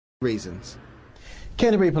reasons.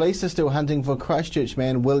 Canterbury Police are still hunting for Christchurch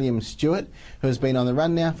man William Stewart, who has been on the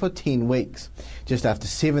run now for 10 weeks. Just after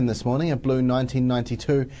 7 this morning, a blue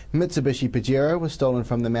 1992 Mitsubishi Pajero was stolen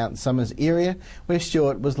from the Mount Somers area where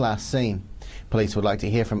Stewart was last seen. Police would like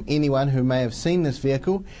to hear from anyone who may have seen this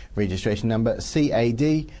vehicle, registration number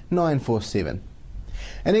CAD 947.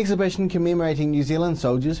 An exhibition commemorating New Zealand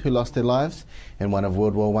soldiers who lost their lives in one of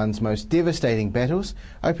World War I's most devastating battles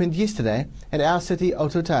opened yesterday at our city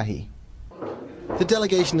Otautahi. The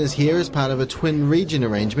delegation is here as part of a twin region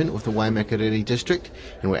arrangement with the Waimakariri district,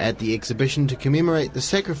 and we're at the exhibition to commemorate the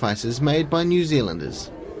sacrifices made by New Zealanders.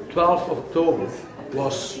 12th of October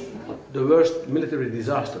was the worst military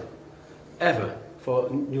disaster ever for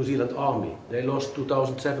New Zealand Army. They lost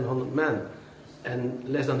 2,700 men, and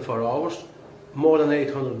less than 4 hours, more than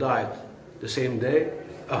 800 died the same day,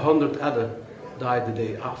 100 other died the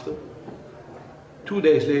day after. 2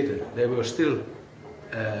 days later, they were still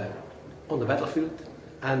on the battlefield,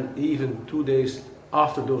 and even 2 days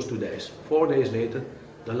after those 2 days, 4 days later,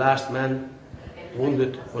 the last man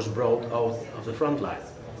wounded was brought out of the front line.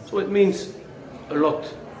 So it means a lot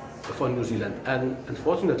for New Zealand, and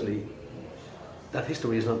unfortunately that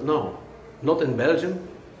history is not known, not in Belgium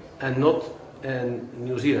and not in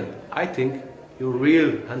New Zealand. I think your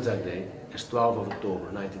real Anzac Day is 12th of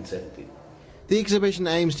October 1970. The exhibition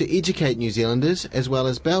aims to educate New Zealanders as well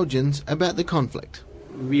as Belgians about the conflict.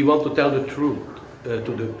 We want to tell the truth to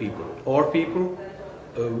the people. Our people,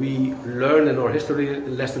 we learn in our history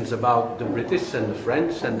lessons about the British and the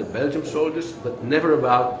French and the Belgian soldiers, but never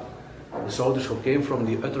about the soldiers who came from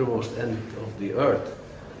the uttermost end of the earth,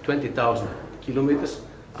 20,000 kilometers.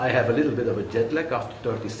 I have a little bit of a jet lag after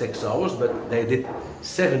 36 hours, but they did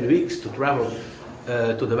 7 weeks to travel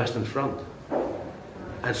to the Western Front,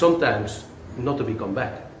 and sometimes not to be come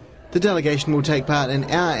back. The delegation will take part in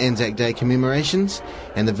our Anzac Day commemorations,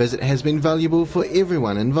 and the visit has been valuable for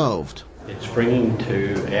everyone involved. It's bringing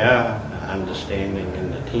to our understanding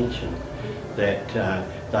and attention that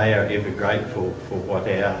they are ever grateful for what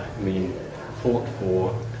our men fought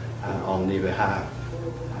for on their behalf.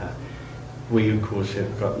 We of course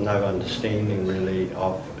have got no understanding really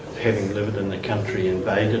of having lived in a country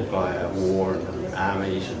invaded by a war and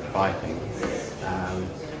armies and fighting.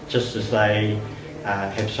 Just as they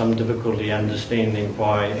have some difficulty understanding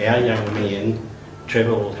why our young men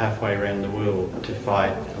travelled halfway around the world to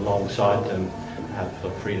fight alongside them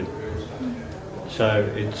for freedom.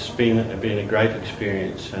 So it's been a great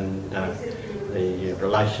experience, and the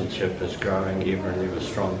relationship is growing ever and ever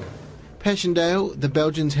stronger. Passchendaele, the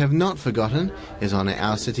Belgians have not forgotten, is on at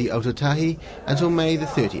our city Otautahi until May the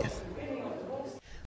 30th.